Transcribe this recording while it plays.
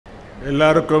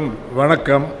எல்லாருக்கும்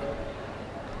வணக்கம்.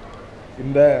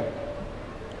 இந்த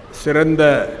சிறந்த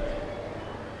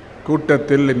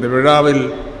கூட்டத்தில் இந்த விழாவில்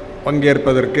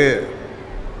பங்கேற்பதற்கு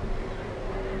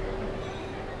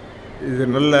இது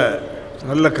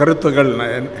நல்ல கருத்துக்கள்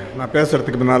நான்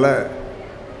பேசுகிறதுக்கு முன்னால்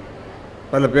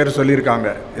பல பேர் சொல்லியிருக்காங்க.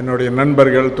 என்னுடைய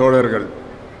நண்பர்கள், தோழர்கள்,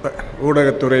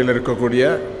 ஊடகத்துறையில் இருக்கக்கூடிய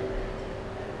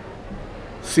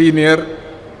சீனியர்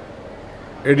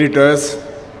எடிட்டர்ஸ்,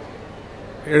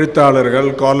 எழுத்தாளர்கள்,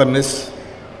 காலமிஸ்ட்,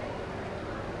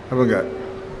 அவங்க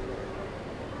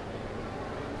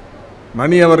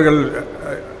மணி அவர்கள்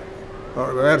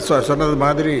சொன்னது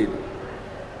மாதிரி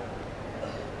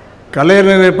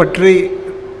கலைஞரை பற்றி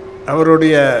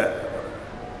அவருடைய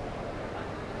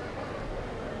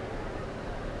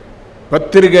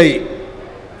பத்திரிகை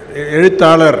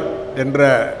எழுத்தாளர் என்ற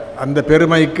அந்த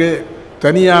பெருமைக்கு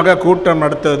தனியாக கூட்டம்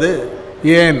நடத்தது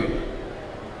ஏன்?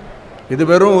 இது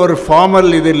வெறும் ஒரு ஃபார்மல்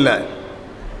இது இல்லை.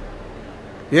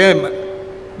 ஏன்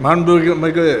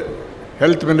மாண்புமிகு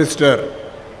ஹெல்த் மினிஸ்டர்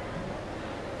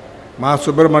மா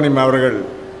சுப்பிரமணியம் அவர்கள்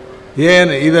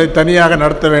ஏன் இதை தனியாக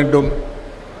நடத்த வேண்டும்?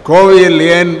 கோவையில்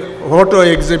ஏன் ஃபோட்டோ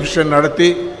எக்ஸிபிஷன் நடத்தி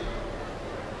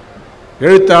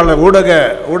எழுத்தாளர்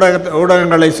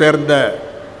ஊடகங்களை சேர்ந்த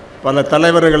பல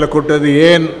தலைவர்களை கூட்டது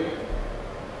ஏன்?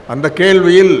 அந்த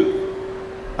கேள்வியில்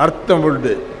அர்த்தம்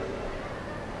உண்டு.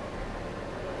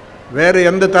 வேறு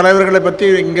எந்த தலைவர்களை பற்றி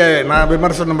இங்கே நான்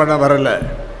விமர்சனம் பண்ண வரலை.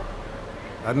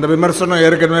 அந்த விமர்சனம்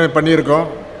ஏற்கனவே பண்ணியிருக்கோம்,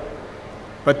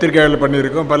 பத்திரிகைகள்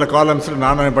பண்ணியிருக்கோம், பல காலம்ஸில்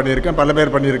நானும் பண்ணியிருக்கேன், பல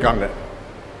பேர் பண்ணியிருக்காங்க.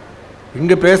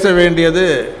 இங்கே பேச வேண்டியது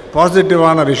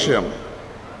பாசிட்டிவான விஷயம்.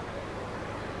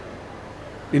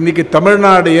 இன்றைக்கி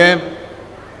தமிழ்நாடு ஏன்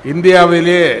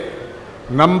இந்தியாவிலே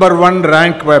நம்பர் 1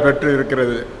 ரேங்க் பெற்று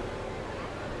இருக்கிறது?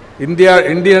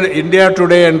 இந்தியா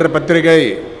டுடே என்ற பத்திரிகை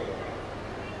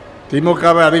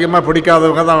திமுகவை அதிகமாக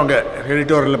பிடிக்காதவங்க தான் அவங்க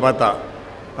எடிட்டோரியில் பார்த்தா.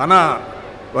 ஆனால்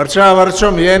வருஷா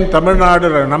வருஷம் ஏன் தமிழ்நாடு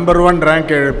நம்பர் 1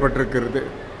 ரேங்க் ஏற்பட்டிருக்கிறது?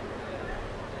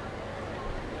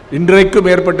 இன்றைக்கும்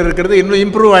ஏற்பட்டிருக்கிறது, இன்னும்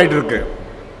இம்ப்ரூவ் ஆகிட்டு இருக்கு.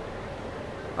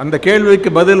 அந்த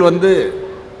கேள்விக்கு பதில்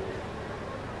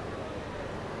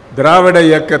திராவிட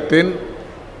இயக்கத்தின்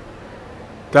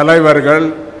தலைவர்கள்,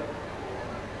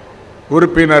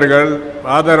 உறுப்பினர்கள்,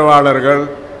 ஆதரவாளர்கள்,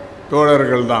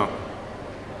 தோழர்கள் தான்.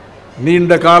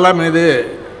 நீண்ட காலம் இது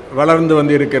வளர்ந்து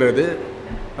வந்திருக்கிறது.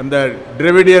 அந்த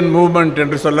டிராவிடியன் மூவ்மெண்ட்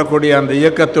என்று சொல்லக்கூடிய அந்த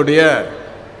இயக்கத்துடைய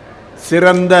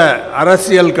சிறந்த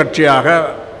அரசியல் கட்சியாக,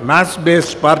 மாஸ்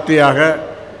பேஸ்ட் பார்ட்டியாக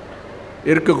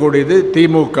இருக்கக்கூடியது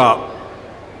திமுக.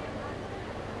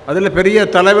 அதில் பெரிய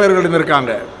தலைவர்கள்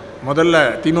இருந்திருக்காங்க. முதல்ல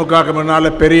திமுகவுக்கு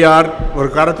முன்னால் பெரியார் ஒரு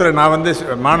காலத்தில் நான்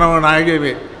மாணவனாகி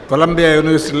கொலம்பியா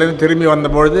யூனிவர்சிட்டியிலேருந்து திரும்பி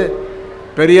வந்தபொழுது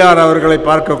பெரியார் அவர்களை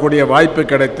பார்க்கக்கூடிய வாய்ப்பு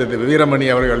கிடைத்தது வீரமணி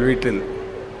அவர்கள் வீட்டில்.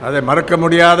 அதை மறக்க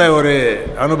முடியாத ஒரு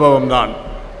அனுபவம்தான்.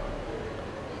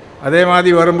 அதே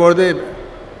மாதிரி வரும்போது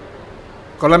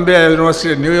கொலம்பியா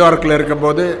யூனிவர்சிட்டி நியூயார்க்கில்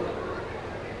இருக்கும்போது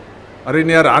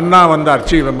அறிஞர் அண்ணா வந்தார்,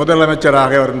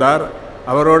 முதலமைச்சராக இருந்தார்.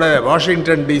 அவரோட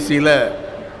வாஷிங்டன் டிசியில்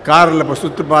காரில் இப்போ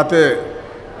சுற்றி பார்த்து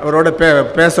அவரோட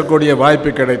பேசக்கூடிய வாய்ப்பு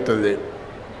கிடைத்தது.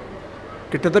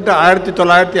 கிட்டத்தட்ட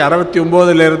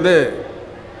 1969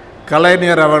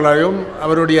 கலைஞர் அவர்களையும்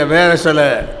அவருடைய வேறு சில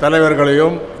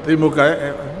தலைவர்களையும் திமுக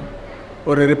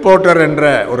ஒரு ரிப்போர்ட்டர் என்ற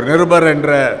ஒரு நிருபர்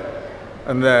என்ற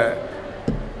அந்த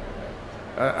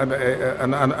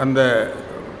அந்த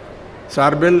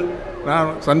சார்பில் நான்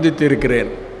சந்தித்து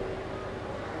இருக்கிறேன்.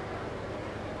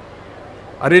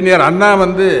 அறிஞர் அண்ணா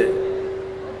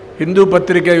இந்து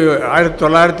பத்திரிகை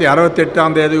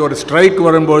 1968 ஒரு ஸ்ட்ரைக்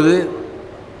வரும்போது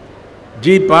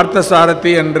ஜி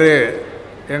பார்த்தசாரதி என்று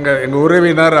எங்கள்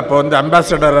உறவினர் அப்போ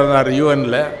அம்பாசடர் இருந்தார்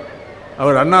யூஎனில்.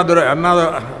 அவர் அண்ணா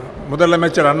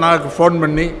முதலமைச்சர் அண்ணாவுக்கு ஃபோன்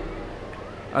பண்ணி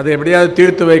அதை எப்படியாவது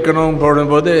தீர்த்து வைக்கணும்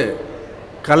போடும்போது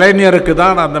கலைஞருக்கு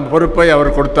தான் அந்த பொறுப்பை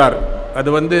அவர் கொடுத்தார்.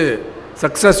 அது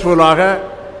சக்ஸஸ்ஃபுல்லாக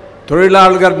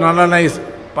தொழிலாளர்கள் நலனை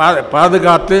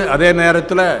பாதுகாத்து அதே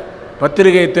நேரத்தில்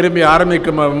பத்திரிகை திரும்பி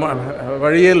ஆரம்பிக்கும்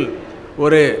வழியில்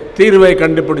ஒரு தீர்வை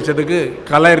கண்டுபிடிச்சதுக்கு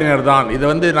கலைஞர் தான்.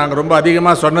 இது நாங்கள் ரொம்ப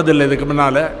அதிகமாக சொன்னதில்லை. இதுக்கு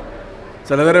முன்னால்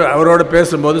சில பேர் அவரோடு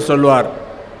பேசும்போது சொல்வார்.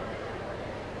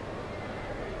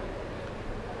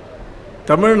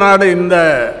 தமிழ்நாடு இந்த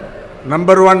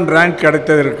நம்பர் 1 ரேங்க்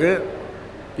கிடைத்ததற்கு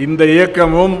இந்த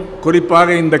இயக்கமும்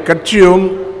குறிப்பாக இந்த கட்சியும்,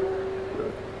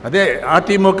 அதே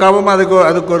அதிமுகவும்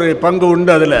அதுக்கு ஒரு பங்கு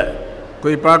உண்டு. அதில்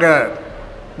குறிப்பாக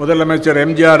முதலமைச்சர்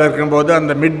எம்ஜிஆர் இருக்கும்போது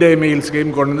அந்த மிட் டே மீல்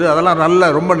ஸ்கீம் கொண்டு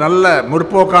அதெல்லாம் ரொம்ப நல்ல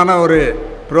முற்போக்கான ஒரு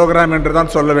ப்ரோக்ராம் என்று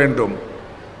தான் சொல்ல வேண்டும்.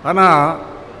 ஆனால்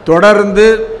தொடர்ந்து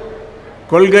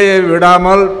கொள்கையை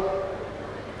விடாமல்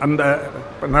அந்த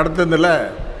நடத்துனதில்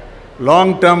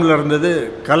லாங் டேர்மில் இருந்தது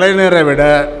கலைஞரை விட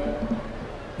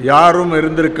யாரும்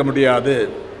இருந்திருக்க முடியாது.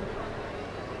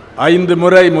 5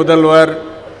 முறை முதல்வர்,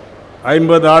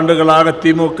 50 ஆண்டுகளாக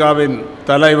திமுகவின்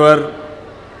தலைவர்,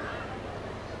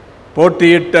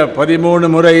 போட்டியிட்ட 13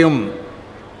 முறையும்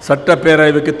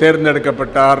சட்டப்பேரவைக்கு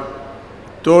தேர்ந்தெடுக்கப்பட்டார்.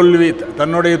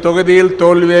 தன்னுடைய தொகுதியில்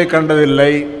தோல்வியை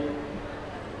கண்டதில்லை.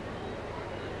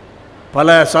 பல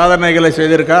சாதனைகளை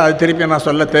செய்திருக்கார். அது திருப்பி நான்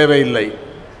சொல்ல தேவையில்லை.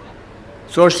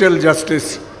 சோஷியல்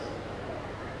ஜஸ்டிஸ்,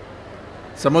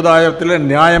 சமுதாயத்தில்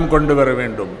நியாயம் கொண்டு வர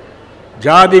வேண்டும்,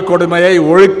 ஜாதி கொடுமையை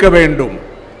ஒழிக்க வேண்டும்,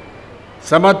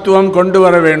 சமத்துவம் கொண்டு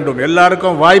வர வேண்டும்,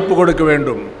 எல்லாருக்கும் வாய்ப்பு கொடுக்க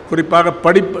வேண்டும். குறிப்பாக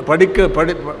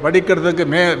படிக்கிறதுக்கு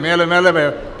மேலே மேலே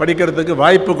படிக்கிறதுக்கு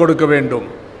வாய்ப்பு கொடுக்க வேண்டும்.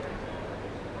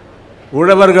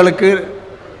 உழவர்களுக்கு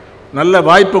நல்ல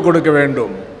வாய்ப்பு கொடுக்க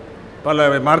வேண்டும். பல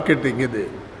மார்க்கெட்டிங் இது.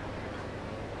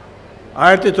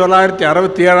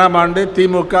 1967ஆம் ஆண்டு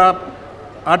திமுக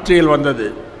ஆட்சியில் வந்தது.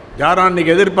 யாரும்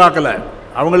அன்றைக்கி எதிர்பார்க்கல.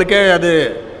 அவங்களுக்கே அது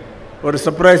ஒரு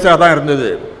சர்ப்ரைஸாக தான் இருந்தது.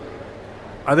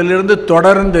 அதிலிருந்து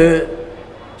தொடர்ந்து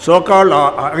சோகால்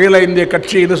அகில இந்திய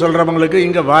கட்சின்னு சொல்கிறவங்களுக்கு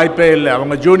இங்கே வாய்ப்பே இல்லை.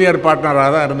 அவங்க ஜூனியர் பார்ட்னராக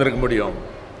தான் இருந்திருக்க முடியும்.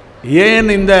 ஏன்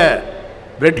இந்த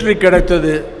வெற்றி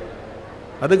கிடைத்தது?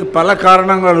 அதுக்கு பல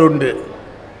காரணங்கள் உண்டு.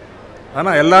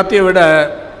 ஆனால் எல்லாத்தையும் விட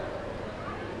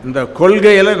இந்த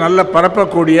கொள்கையில் நல்ல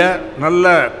பரப்பக்கூடிய நல்ல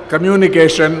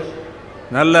கம்யூனிகேஷன்,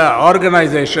 நல்ல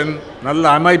ஆர்கனைசேஷன், நல்ல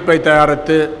அமைப்பை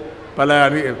தயாரித்து பல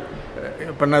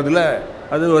பண்ணதில்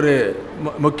அது ஒரு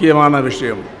முக்கியமான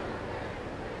விஷயம்.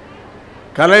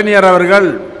 கலைஞர் அவர்கள்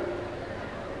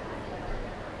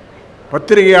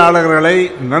பத்திரிகையாளர்களை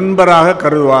நண்பராக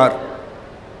கருதுவார்.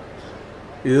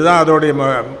 இதுதான் அதோடைய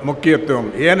முக்கியத்துவம்.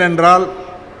 ஏனென்றால்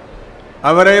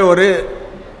அவரே ஒரு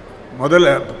முதல்ல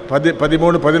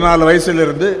 13-14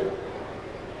 வயசிலிருந்து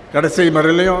கடைசி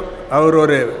முறையிலையும் அவர்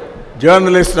ஒரு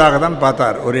ஜேர்னலிஸ்டாக தான்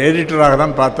பார்த்தார், ஒரு எடிட்டராக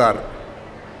தான் பார்த்தார்.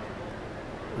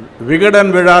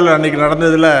 விகடன் விழாவில் அன்றைக்கி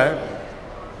நடந்ததில்,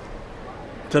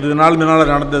 சிறிது நாள்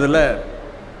முன்னால் நடந்ததில்,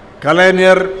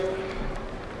 கலைஞர்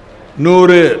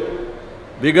 100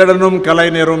 விகடனும்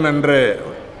கலைஞரும் என்று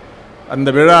அந்த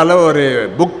விழாவில் ஒரு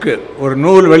புக்கு, ஒரு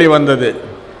நூல் வெளிவந்தது.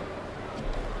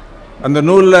 அந்த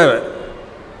நூலில்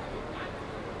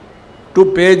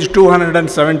பேஜ்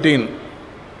 217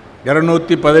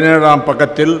 217ஆம்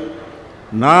பக்கத்தில்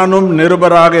நானும்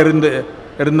நிருபராக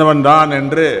இருந்தவன் தான்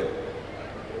என்று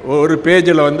ஒரு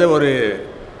பேஜில் ஒரு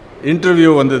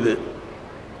இன்டர்வியூ வந்தது.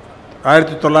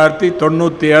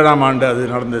 1997ஆம் ஆண்டு அது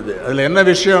நடந்தது. அதில் என்ன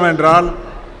விஷயம் என்றால்,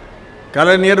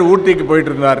 கலைஞர் ஊட்டிக்கு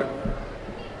போயிட்டு இருந்தார்.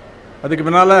 அதுக்கு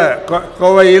பின்னால்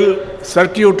கோவையில்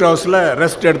சர்க்கியூட் ஹவுஸில்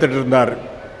ரெஸ்ட் எடுத்துகிட்டு இருந்தார்.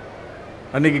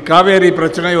 அன்றைக்கி காவேரி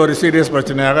பிரச்சனை ஒரு சீரியஸ்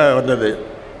பிரச்சனையாக வந்தது.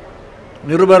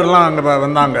 நிருபர்லாம் அங்கே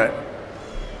வந்தாங்க.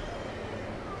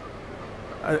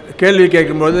 கேள்வி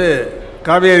கேட்கும்போது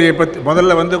காவேரியை பற்றி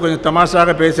முதல்ல கொஞ்சம் தமாஷாக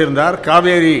பேசியிருந்தார்.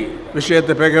 காவேரி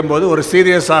விஷயத்தை பேசும்போது ஒரு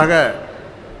சீரியஸாக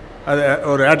அது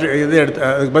ஒரு இது எடுத்து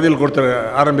அதுக்கு பதில் கொடுத்து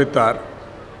ஆரம்பித்தார்.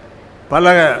 பல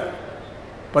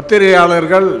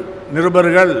பத்திரிகையாளர்கள்,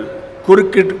 நிருபர்கள்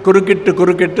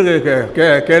குறுக்கிட்டு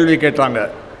கேள்வி கேட்டாங்க.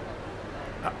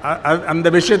 அந்த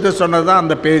விஷயத்தை சொன்னது தான்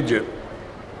அந்த பேஜ்.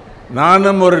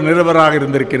 நானும் ஒரு நிருபராக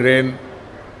இருந்திருக்கிறேன்.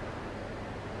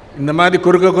 இந்த மாதிரி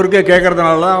குறுக்க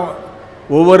கேட்குறதுனால தான்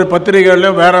ஒவ்வொரு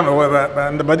பத்திரிகைகளிலும்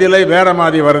அந்த பதிலை வேறு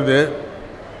மாதிரி வருது.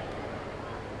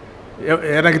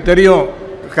 எனக்கு தெரியும்,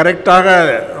 கரெக்டாக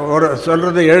ஒரு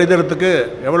சொல்கிறது எழுதுறதுக்கு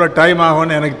எவ்வளோ டைம்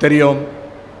ஆகும்னு எனக்கு தெரியும்.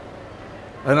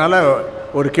 அதனால்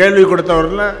ஒரு கேள்வி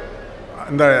கொடுத்தவரில்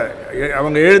அந்த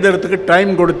அவங்க எழுதுறதுக்கு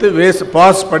டைம் கொடுத்து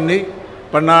பாஸ்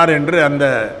பண்ணார் என்று அந்த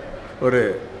ஒரு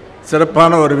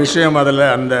சிறப்பான ஒரு விஷயம் அதில்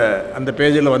அந்த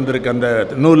பேஜில் வந்திருக்கு, அந்த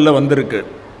நூலில் வந்திருக்கு.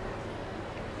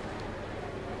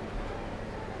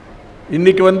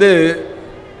 இன்றைக்கி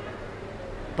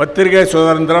பத்திரிகை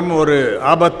சுதந்திரம் ஒரு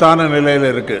ஆபத்தான நிலையில்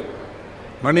இருக்குது.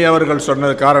 மணி அவர்கள்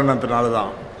சொன்னது காரணத்தினால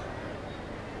தான்.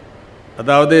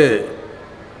 அதாவது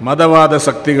மதவாத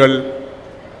சக்திகள்,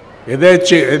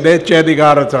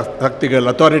 எதேச்சதிகார சக்திகள்,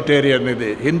 அத்தாரிட்டேரியன், இது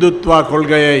இந்துத்வா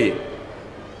கொள்கையை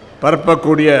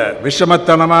பரப்பக்கூடிய,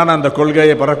 விஷமத்தனமான அந்த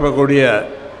கொள்கையை பரப்பக்கூடிய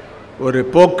ஒரு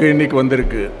போக்கு இன்றைக்கி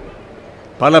வந்திருக்கு.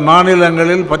 பல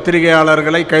மாநிலங்களில்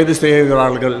பத்திரிகையாளர்களை கைது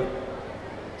செய்கிறார்கள்.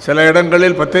 சில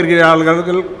இடங்களில்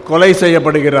பத்திரிகையாளர்கள் கொலை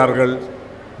செய்யப்படுகிறார்கள்.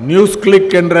 நியூஸ்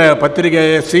கிளிக் என்ற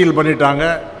பத்திரிகையை சீல் பண்ணிட்டாங்க.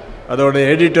 அதோட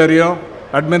எடிட்டரையும்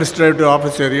அட்மினிஸ்ட்ரேட்டிவ்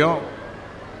ஆஃபீஸரையும்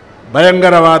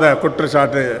பயங்கரவாத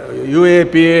குற்றச்சாட்டு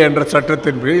UAPA என்ற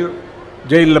சட்டத்தின் கீழ்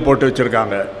ஜெயிலில் போட்டு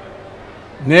வச்சுருக்காங்க.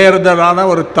 நேர்தலான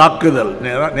ஒரு தாக்குதல்.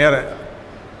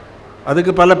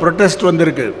 அதுக்கு பல ப்ரொட்டஸ்ட்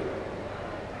வந்திருக்கு.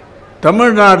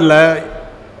 தமிழ்நாட்டில்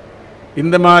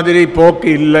இந்த மாதிரி போக்கு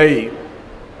இல்லை.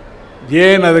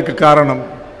 ஏன்? அதுக்கு காரணம்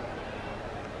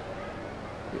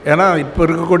ஏன்னா இப்போ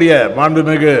இருக்கக்கூடிய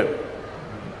மாண்புமிகு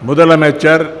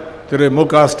முதலமைச்சர் திரு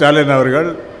மு.க. ஸ்டாலின் அவர்கள்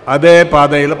அதே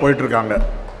பாதையில் போயிட்டுருக்காங்க.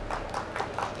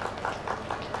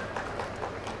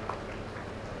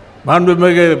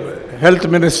 மாண்புமிகு ஹெல்த்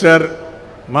மினிஸ்டர்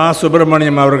மா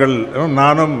சுப்பிரமணியம் அவர்கள்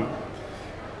நானும்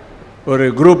ஒரு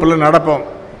குரூப்பில் நடப்போம்.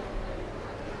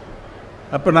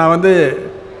 அப்போ நான்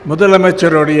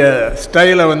முதலமைச்சருடைய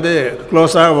ஸ்டைலை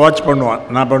க்ளோஸாக வாட்ச்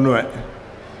நான் பண்ணுவேன்.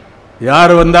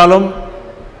 யார் வந்தாலும்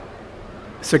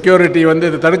செக்யூரிட்டி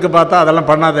இதை தடுக்க பார்த்தா அதெல்லாம்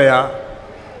பண்ணாதையா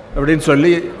அப்படின்னு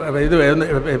சொல்லி இது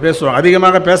பேசுவோம்.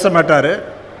 அதிகமாக பேச மாட்டார்.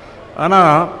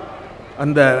 ஆனால்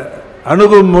அந்த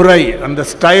அணுகுமுறை, அந்த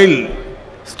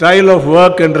ஸ்டைல் ஆஃப்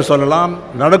ஒர்க் என்று சொல்லலாம்,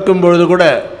 நடக்கும்பொழுது கூட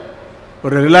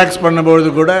ஒரு ரிலாக்ஸ் பண்ணும்பொழுது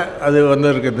கூட அது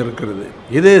இருக்கிறது.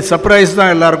 இது சர்ப்ரைஸ்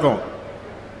தான்.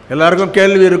 எல்லாருக்கும்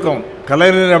கேள்வி இருக்கும்,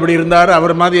 கலைஞர் அப்படி இருந்தார்,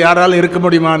 அவர் மாதிரி யாராலும் இருக்க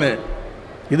முடியுமான்னு.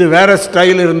 இது வேறு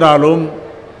ஸ்டைல் இருந்தாலும்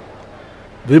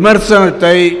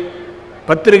விமர்சனத்தை,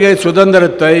 பத்திரிகை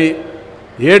சுதந்திரத்தை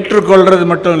ஏற்றுக்கொள்வது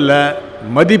மட்டும் இல்லை,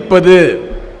 மதிப்பது,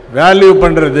 வேல்யூ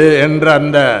பண்ணுறது என்ற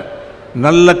அந்த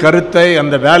நல்ல கருத்தை,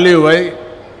 அந்த வேல்யூவை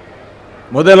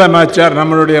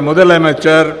நம்மளுடைய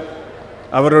முதலமைச்சர்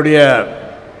அவருடைய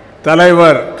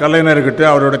தலைவர் கலைஞர்கிட்ட,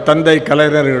 அவருடைய தந்தை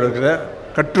கலைஞர்கிட்ட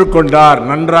கற்றுக்கொண்டார்,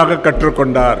 நன்றாக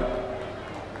கற்றுக்கொண்டார்.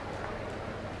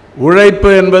 உழைப்பு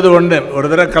என்பது ஒன்று. ஒரு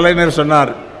தடவை கலைஞர்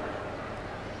சொன்னார்,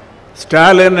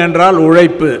 ஸ்டாலின் என்றால்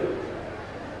உழைப்பு.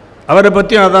 அவரை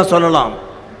பற்றியும் அதான் சொல்லலாம்.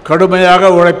 கடுமையாக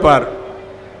உழைப்பார்,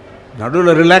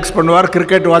 நடுவில் ரிலாக்ஸ் பண்ணுவார்,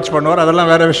 கிரிக்கெட் வாட்ச் பண்ணுவார்,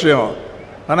 அதெல்லாம் வேறு விஷயம்.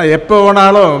 ஆனால் எப்போ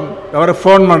வேணாலும் அவரை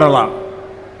ஃபோன் பண்ணலாம்.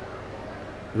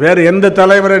 வேறு எந்த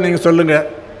தலைவரை நீங்கள் சொல்லுங்கள்,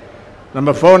 நம்ம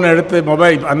ஃபோன் எடுத்து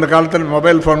அந்த காலத்தில்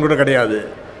மொபைல் ஃபோன் கூட கிடையாது,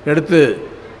 எடுத்து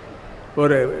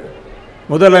ஒரு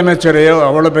முதலமைச்சரையோ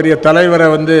அவ்வளோ பெரிய தலைவரை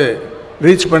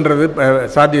ரீச் பண்ணுறது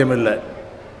சாத்தியமில்லை.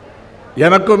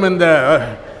 எனக்கும் இந்த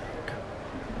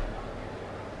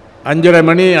 5:30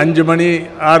 மணி, 5 மணி,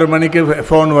 6 மணிக்கு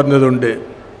ஃபோன் வந்தது உண்டு.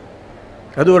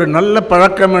 அது ஒரு நல்ல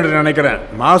பழக்கம் என்று நினைக்கிறேன்.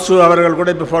 மாசு அவர்கள் கூட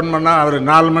இப்போ ஃபோன் பண்ணால் அவர்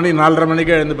 4 மணி, 4:30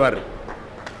 மணிக்கே எழுந்துப்பார்.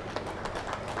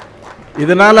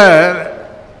 இதனால்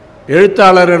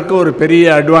எழுத்தாளருக்கு ஒரு பெரிய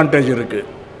அட்வான்டேஜ் இருக்குது.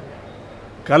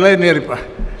 கலைஞர்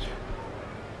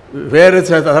வேறு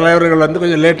தலைவர்கள்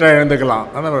கொஞ்சம் லேட்டாக எழுந்துக்கலாம்.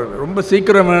 ஆனால் ரொம்ப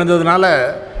சீக்கிரம் எழுந்ததுனால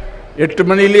 8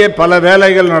 மணிலேயே பல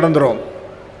வேலைகள் நடந்துடும்.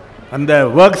 அந்த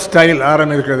ஒர்க் ஸ்டைல்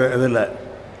ஆரம்பிக்கிறது. இதில்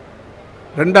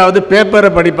ரெண்டாவது பேப்பரை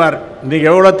படிப்பார். இன்றைக்கி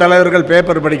எவ்வளோ தலைவர்கள்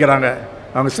பேப்பர் படிக்கிறாங்க,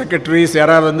 அவங்க செக்ரட்டரிஸ்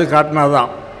யாராவது காட்டினாதான்.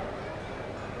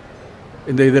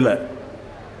 இந்த இதில்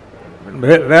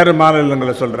வேறு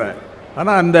மாநிலங்களை சொல்கிறேன்.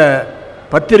 ஆனால் அந்த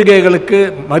பத்திரிகைகளுக்கு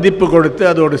மதிப்பு கொடுத்து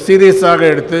அதோடு சீரியஸாக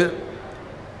எடுத்து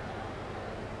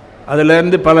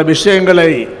அதிலிருந்து பல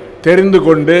விஷயங்களை தெரிந்து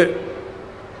கொண்டு,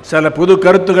 சில புது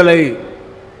கருத்துக்களை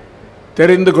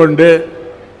தெரிந்து கொண்டு,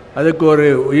 அதுக்கு ஒரு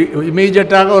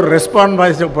இமீடியட்டாக ஒரு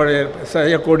ரெஸ்பான்ஸ்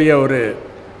செய்யக்கூடிய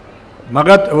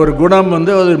ஒரு குணம்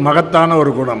ஒரு மகத்தான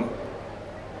ஒரு குணம்,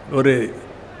 ஒரு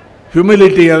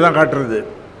ஹியூமிலிட்டியை தான் காட்டுறது.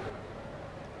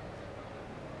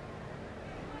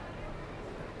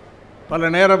 பல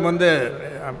நேரம்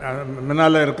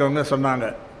முன்னால் இருக்கவங்க சொன்னாங்க,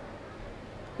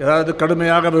 ஏதாவது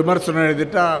கடுமையாக விமர்சனம்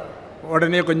எழுதிட்டால்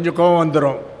உடனே கொஞ்சம் கோபம்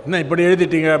வந்துடும். இன்னும் இப்படி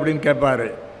எழுதிட்டீங்க அப்படின்னு கேட்பார்.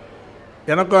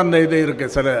 எனக்கும் அந்த இது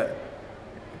இருக்குது. சில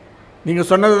நீங்கள்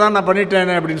சொன்னது தான் நான்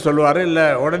பண்ணிட்டேனே அப்படின்னு சொல்லுவார். இல்லை,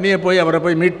 உடனே போய் அவரை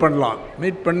போய் மீட் பண்ணலாம்.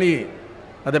 மீட் பண்ணி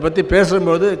அதை பற்றி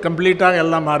பேசும்போது கம்ப்ளீட்டாக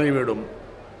எல்லாம் மாறிவிடும்.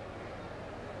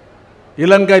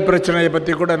 இலங்கை பிரச்சனையை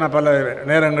பற்றி கூட நான் பல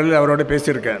நேரங்களில் அவரோட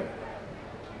பேசியிருக்கேன்.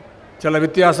 சில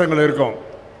வித்தியாசங்கள் இருக்கும்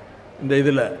இந்த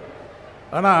இதில்.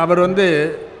 ஆனால் அவர்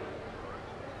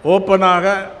ஓப்பனாக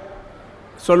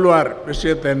சொல்லுவார்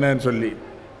விஷயத்தை என்னன்னு சொல்லி.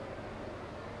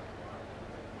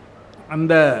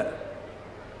 அந்த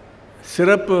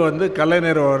சிறப்பு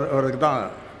கலைஞர் அவருக்கு தான்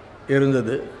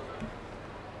இருந்தது.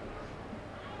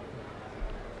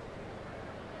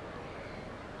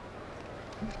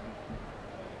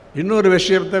 இன்னொரு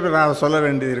விஷயத்தை நான் சொல்ல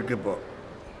வேண்டியது இருக்குது. இப்போது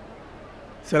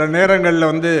சில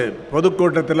நேரங்களில்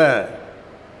பொதுக்கூட்டத்தில்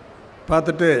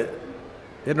பார்த்துட்டு,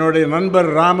 என்னுடைய நண்பர்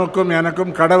ராமுக்கும்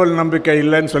எனக்கும் கடவுள் நம்பிக்கை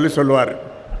இல்லைன்னு சொல்லுவார்.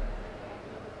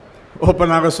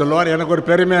 ஓப்பனாக சொல்லுவார். எனக்கு ஒரு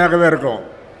பெருமையாகவே இருக்கும்.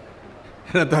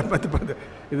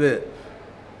 இது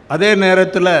அதே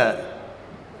நேரத்தில்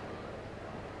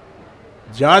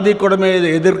ஜாதி கொடுமையை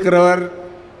எதிர்க்கிறவர்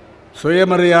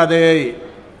சுயமரியாதையை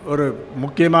ஒரு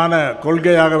முக்கியமான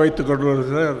கொள்கையாக வைத்து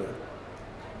கொள்கிறார்.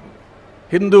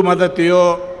 ஹிந்து மதத்தையோ,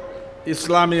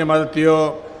 இஸ்லாமிய மதத்தையோ,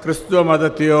 கிறிஸ்துவ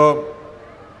மதத்தையோ,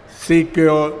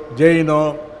 சீக்கியோ, ஜெயினோ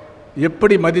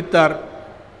எப்படி மதித்தார்,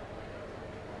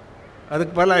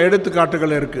 அதுக்கு பல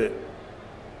எடுத்துக்காட்டுகள் இருக்குது.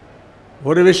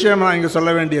 ஒரு விஷயம் நான் இங்கே சொல்ல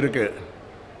வேண்டியிருக்கு.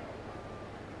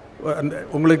 அந்த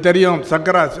உங்களுக்கு தெரியும்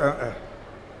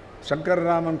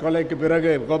சங்கரராமன் கொலைக்கு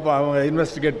பிறகு அவங்க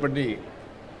இன்வெஸ்டிகேட் பண்ணி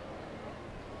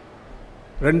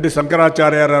 2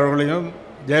 சங்கராச்சாரியார் அவர்களையும்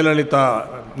ஜெயலலிதா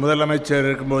முதலமைச்சர்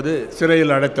இருக்கும்போது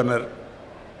சிறையில் அடைத்தனர்.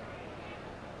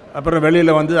 அப்புறம்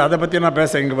வெளியில் வந்து அதை பற்றி நான்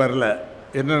பேச இங்கே வரல,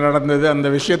 என்ன நடந்தது அந்த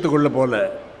விஷயத்துக்குள்ளே போல.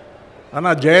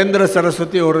 ஆனால் ஜெயேந்திர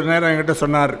சரஸ்வதி ஒரு நேரம் என்கிட்ட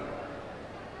சொன்னார்,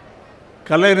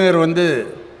 கலைஞர் வந்து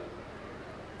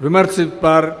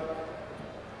விமர்சிப்பார்,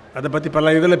 அதை பற்றி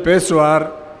பல இதில் பேசுவார்,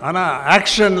 ஆனால்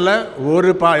ஆக்ஷனில்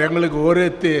எங்களுக்கு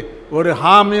ஒரு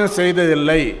ஹாமியும்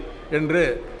செய்ததில்லை என்று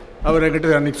அவர்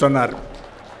என்கிட்ட அன்றைக்கி சொன்னார்.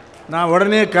 நான்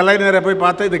உடனே கலைஞரை போய்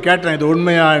பார்த்து இதை கேட்டேன், இது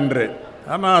உண்மையா என்று.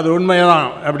 ஆமாம் அது உண்மைதான்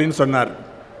அப்படின்னு சொன்னார்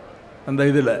அந்த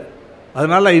இதில்.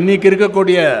 அதனால் இன்றைக்கி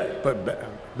இருக்கக்கூடிய இப்போ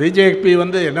பிஜேபி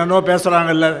வந்து என்னென்னோ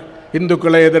பேசுகிறாங்கல்ல,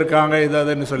 இந்துக்களை எதிர்க்காங்க இது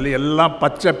அதுன்னு சொல்லி, எல்லாம்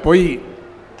பச்சை பொய்.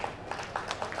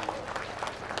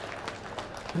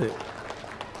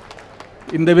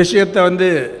 இந்த விஷயத்தை வந்து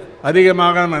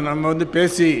அதிகமாக நம்ம வந்து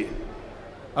பேசி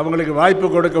அவங்களுக்கு வாய்ப்பு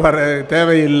கொடுக்க வர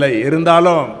தேவையில்லை.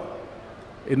 இருந்தாலும்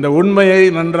இந்த உண்மையை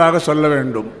நன்றாக சொல்ல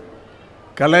வேண்டும்.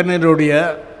 கலைஞருடைய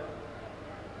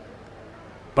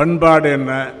பண்பாடு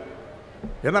என்ன,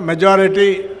 ஏன்னா மெஜாரிட்டி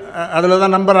அதில்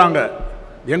தான் நம்புகிறாங்க.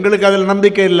 எங்களுக்கு அதில்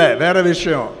நம்பிக்கை இல்லை, வேறு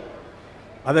விஷயம்.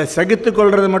 அதை சகித்து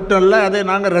கொள்வது மட்டும் இல்லை, அதை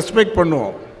நாங்கள் ரெஸ்பெக்ட்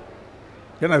பண்ணுவோம்.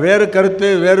 ஏன்னா வேறு கருத்து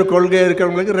வேறு கொள்கை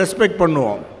இருக்கிறவங்களுக்கு ரெஸ்பெக்ட்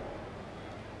பண்ணுவோம்.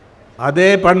 அதே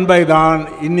பண்பை தான்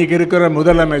இன்றைக்கி இருக்கிற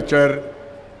முதலமைச்சர்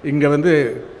இங்கே வந்து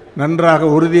நன்றாக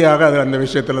உறுதியாக அது அந்த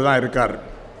விஷயத்தில் தான் இருக்கார்.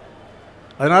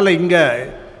 அதனால் இங்கே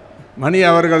மணி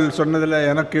அவர்கள் சொன்னதில்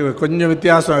எனக்கு கொஞ்சம்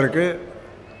வித்தியாசம் இருக்குது.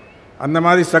 அந்த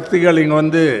மாதிரி சக்திகள் இங்கே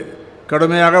வந்து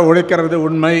கடுமையாக உழைக்கிறது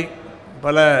உண்மை,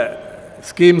 பல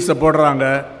ஸ்கீம்ஸை போடுறாங்க.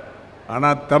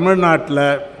 ஆனால் தமிழ்நாட்டில்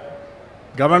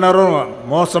கவர்னரும்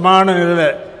மோசமான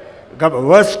நிலையில்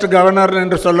வேர்ஸ்ட் கவர்னர்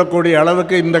என்று சொல்லக்கூடிய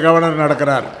அளவுக்கு இந்த கவர்னர்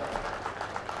நடக்கிறார்.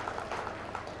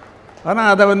 ஆனால்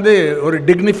அதை வந்து ஒரு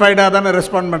டிக்னிஃபைடாக தானே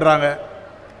ரெஸ்பாண்ட் பண்ணுறாங்க.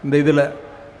 இந்த இதில்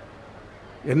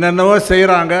என்னென்னவோ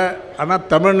செய்கிறாங்க. ஆனால்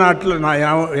தமிழ்நாட்டில்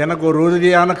எனக்கு ஒரு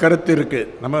உறுதியான கருத்து இருக்குது.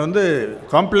 நம்ம வந்து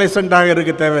காம்ப்ளசண்ட்டாக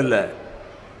இருக்க தேவையில்லை.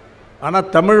 ஆனால்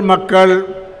தமிழ் மக்கள்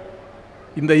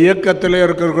இந்த இயக்கத்தில்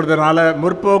இருக்கிறதுனால,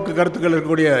 முற்போக்கு கருத்துக்கள்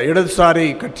இருக்கக்கூடிய இடதுசாரி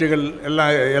கட்சிகள்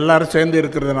எல்லாரும் சேர்ந்து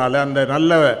இருக்கிறதுனால, அந்த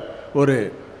நல்ல ஒரு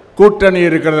கூட்டணி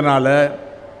இருக்கிறதுனால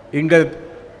இங்கே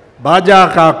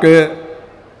பாஜகவுக்கு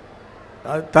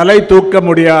தலை தூக்க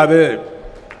முடியாது.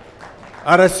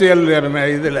 அரசியல்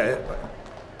இதில்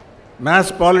மேஸ்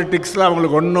பாலிட்டிக்ஸில்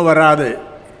அவங்களுக்கு ஒன்றும் வராது,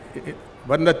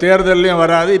 வந்த தேர்தல்லையும்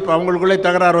வராது. இப்போ அவங்களுக்குள்ளே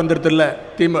தகராறு வந்துடுதில்ல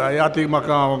அதிமுக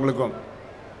அவங்களுக்கும்.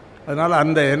 அதனால்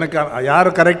அந்த எனக்கு யார்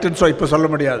கரெக்டுன்னு இப்போ சொல்ல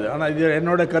முடியாது. ஆனால் இது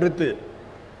என்னோட கருத்து.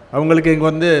 அவங்களுக்கு இங்கே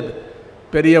வந்து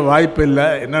பெரிய வாய்ப்பு இல்லை.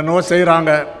 என்னென்னோ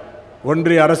செய்கிறாங்க.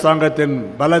 ஒன்றிய அரசாங்கத்தின்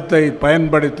பலத்தை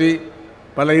பயன்படுத்தி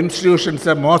பல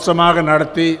இன்ஸ்டிடியூஷன்ஸை மோசமாக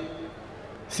நடத்தி,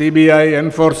 சிபிஐ,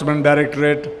 என்ஃபோர்ஸ்மெண்ட்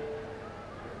டைரக்டரேட்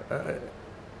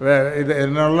இது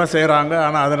என்னெல்லாம் செய்கிறாங்க.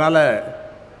 ஆனால் அதனால்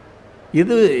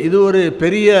இது ஒரு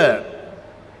பெரிய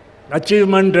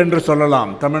அச்சீவ்மெண்ட் என்று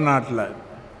சொல்லலாம். தமிழ்நாட்டில்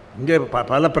இங்கே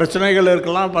பல பிரச்சனைகள்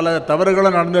இருக்கலாம், பல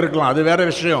தவறுகளும் நடந்திருக்கலாம், அது வேறு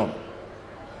விஷயம்.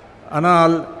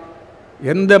 ஆனால்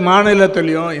எந்த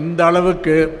மாநிலத்திலையும் இந்த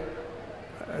அளவுக்கு,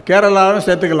 கேரளாவும்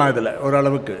சேர்த்துக்கலாம் இதில்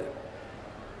ஓரளவுக்கு,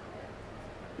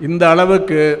 இந்த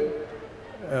அளவுக்கு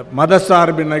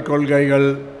மதசார்பின்மை கொள்கைகள்,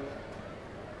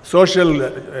 சோஷியல்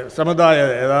சமுதாய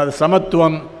அதாவது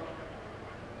சமத்துவம்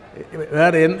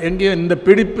வேறு எங்கேயும் இந்த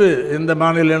பிடிப்பு இந்த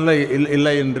மாநிலங்களில்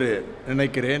இல்லை என்று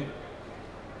நினைக்கிறேன்.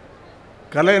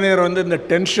 கலைஞர் வந்து இந்த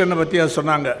டென்ஷனை பற்றி அதை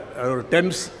சொன்னாங்க.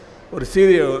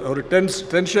 ஒரு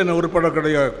டென்ஷன்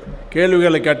உருப்படக்கூடிய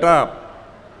கேள்விகளை கேட்டால்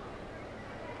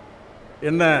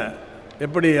என்ன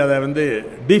எப்படி அதை வந்து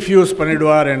டிஃப்யூஸ்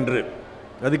பண்ணிடுவார் என்று.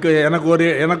 அதுக்கு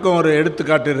எனக்கும் ஒரு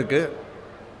எடுத்துக்காட்டு இருக்குது.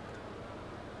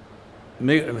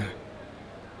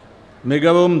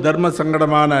 மிகவும் தர்ம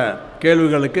சங்கடமான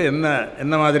கேள்விகளுக்கு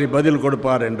என்ன மாதிரி பதில்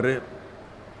கொடுப்பார் என்று.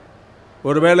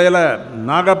 ஒரு வேளையில்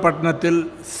நாகப்பட்டினத்தில்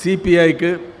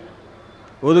சிபிஐக்கு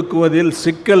ஒதுக்குவதில்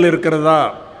சிக்கல் இருக்கிறதா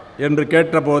என்று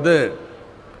கேட்டபோது,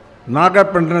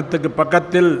 நாகப்பட்டினத்துக்கு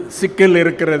பக்கத்தில் சிக்கல்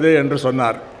இருக்கிறது என்று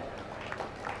சொன்னார்.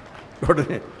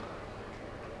 உடனே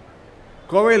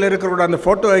கோவையில் இருக்கிற அந்த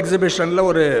ஃபோட்டோ எக்ஸிபிஷனில்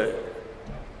ஒரு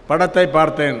படத்தை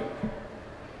பார்த்தேன்.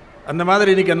 அந்த மாதிரி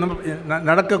இன்றைக்கி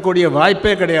நடக்கக்கூடிய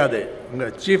வாய்ப்பே கிடையாது. இங்கே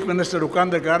சீஃப் மினிஸ்டர்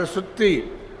உட்கார்ந்துருக்காரு, சுற்றி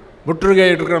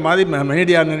முற்றுகையிட்டு இருக்கிற மாதிரி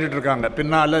மீடியா நின்றுட்டுருக்காங்க,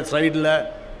 பின்னால் சைடில்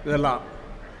இதெல்லாம்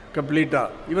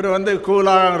கம்ப்ளீட்டாக. இவர் வந்து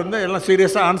கூலாக இருந்து எல்லாம்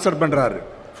சீரியஸாக ஆன்சர் பண்ணுறாரு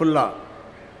ஃபுல்லாக.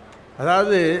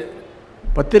 அதாவது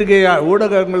பத்திரிகை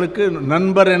ஊடகங்களுக்கு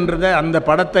நண்பர் என்றதை அந்த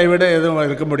படத்தை விட எதுவும்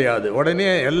இருக்க முடியாது. உடனே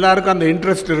எல்லாருக்கும் அந்த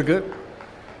இன்ட்ரெஸ்ட் இருக்குது.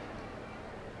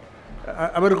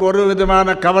 அவருக்கு ஒரு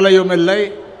விதமான கவலையும் இல்லை,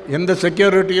 எந்த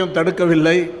செக்யூரிட்டியும்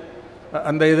தடுக்கவில்லை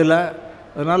அந்த இதில்.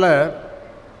 அதனால்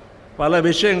பல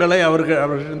விஷயங்களை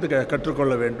அவர்கிட்ட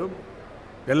கற்றுக்கொள்ள வேண்டும்.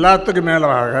 எல்லாத்துக்கும்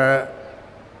மேலாக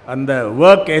அந்த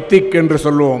ஒர்க் எத்திக் என்று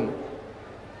சொல்லுவோம்,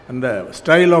 அந்த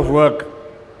ஸ்டைல் ஆஃப் ஒர்க்.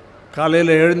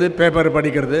 காலையில் எழுந்து பேப்பர்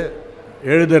படிக்கிறது,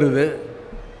 எழுதுறது,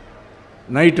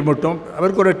 நைட்டு மட்டும்.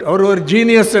 அவர் ஒரு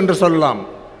ஜீனியஸ் என்று சொல்லலாம்.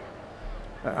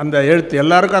 அந்த எழுத்து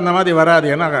எல்லாருக்கும் அந்த மாதிரி வராது.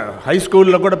 ஏன்னா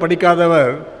ஹைஸ்கூலில் கூட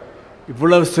படிக்காதவர்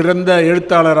இவ்வளவு சிறந்த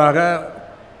எழுத்தாளராக,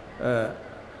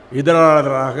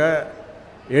 இதழாளராக,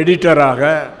 எடிட்டராக,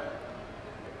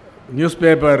 நியூஸ்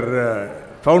பேப்பர்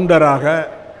ஃபவுண்டராக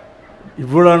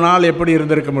இவ்வளோ நாள் எப்படி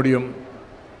இருந்திருக்க முடியும்?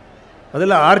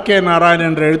 அதில் ஆர்கே நாராயணன்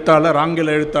என்ற எழுத்தாளர்,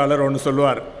 ஆங்கில எழுத்தாளர் ஒன்று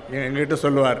சொல்லுவார், எங்கிட்ட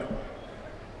சொல்லுவார்,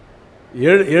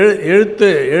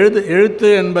 எழுத்து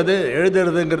என்பது,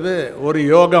 எழுதுறதுங்கிறது ஒரு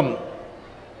யோகம்.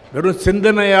 வெறும்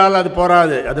சிந்தனையால் அது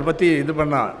போராது. அதை பற்றி இது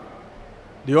பண்ணால்,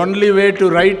 the only way to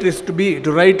right is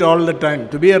to right all the time.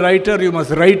 To be a writer you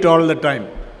must right all the time.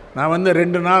 நான்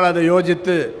 2 நாள் அதை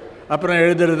யோசித்து அப்புறம்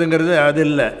எழுதுறதுங்கிறது அது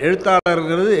இல்லை.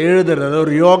 எழுத்தாளருங்கிறது எழுதுறது, அது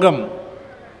ஒரு யோகம்.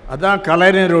 அதுதான்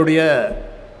கலைஞருடைய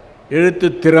எழுத்து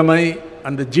திறமை,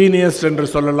 அந்த ஜீனியஸ் என்று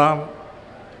சொல்லலாம்.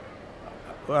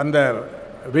 அந்த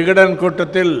விகடன்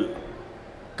கூட்டத்தில்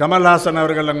கமல்ஹாசன்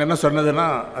அவர்கள் அங்கே என்ன சொன்னதுன்னா,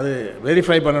 அது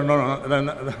வெரிஃபை பண்ணணும்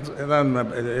தான்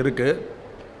இருக்குது.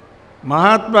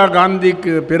 மகாத்மா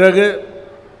காந்திக்கு பிறகு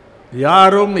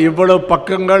யாரும் இவ்வளவு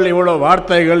பக்கங்கள், இவ்வளோ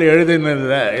வார்த்தைகள்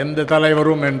எழுதினதில்லை எந்த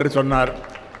தலைவரும் என்று சொன்னார்.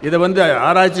 இதை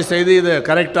ஆராய்ச்சி செய்து இதை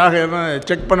கரெக்டாக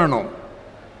செக் பண்ணணும்.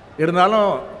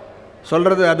 இருந்தாலும்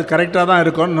சொல்கிறது அது கரெக்டாக தான்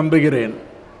இருக்கும்னு நம்புகிறேன்.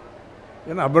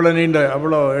 ஏன்னா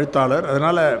அவ்வளோ எழுத்தாளர்.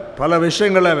 அதனால் பல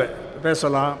விஷயங்களை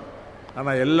பேசலாம்.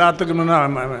 ஆனால் எல்லாத்துக்கும்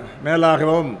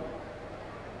மேலாகவும்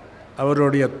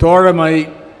அவருடைய தோழமை,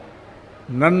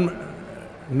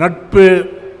 நட்பு,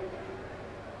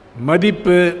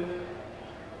 மதிப்பு,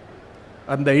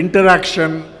 அந்த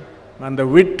இன்டராக்ஷன், அந்த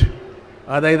விட்,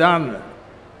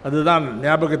 அதுதான்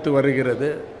ஞாபகத்து வருகிறது.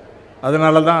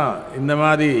 அதனால தான் இந்த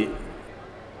மாதிரி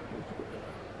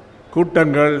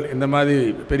கூட்டங்கள், இந்த மாதிரி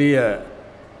பெரிய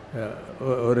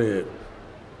ஒரு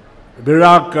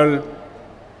விழாக்கள்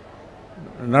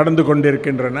நடந்து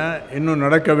கொண்டிருக்கின்றன, இன்னும்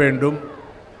நடக்க வேண்டும்.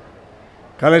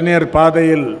 கலைஞர்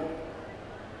பாதையில்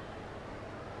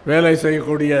வேலை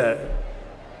செய்யக்கூடிய,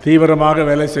 தீவிரமாக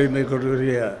வேலை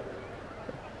செய்யக்கூடிய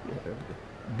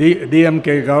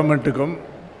டிஎம்கே கவர்மெண்ட்டுக்கும்,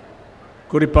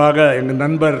 குறிப்பாக எங்கள்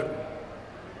நண்பர்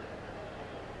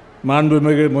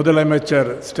மாண்புமிகு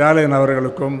முதலமைச்சர் ஸ்டாலின்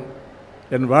அவர்களுக்கும்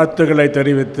என் வாழ்த்துக்களை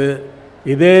தெரிவித்து,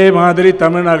 இதே மாதிரி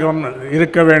தமிழகம்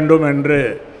இருக்க வேண்டும் என்று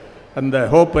அந்த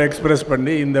ஹோப்பை எக்ஸ்பிரஸ்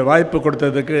பண்ணி இந்த வாய்ப்பு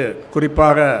கொடுத்ததுக்கு,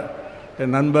 குறிப்பாக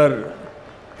என் நண்பர்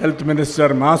ஹெல்த்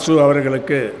மினிஸ்டர் மாசு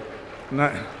அவர்களுக்கு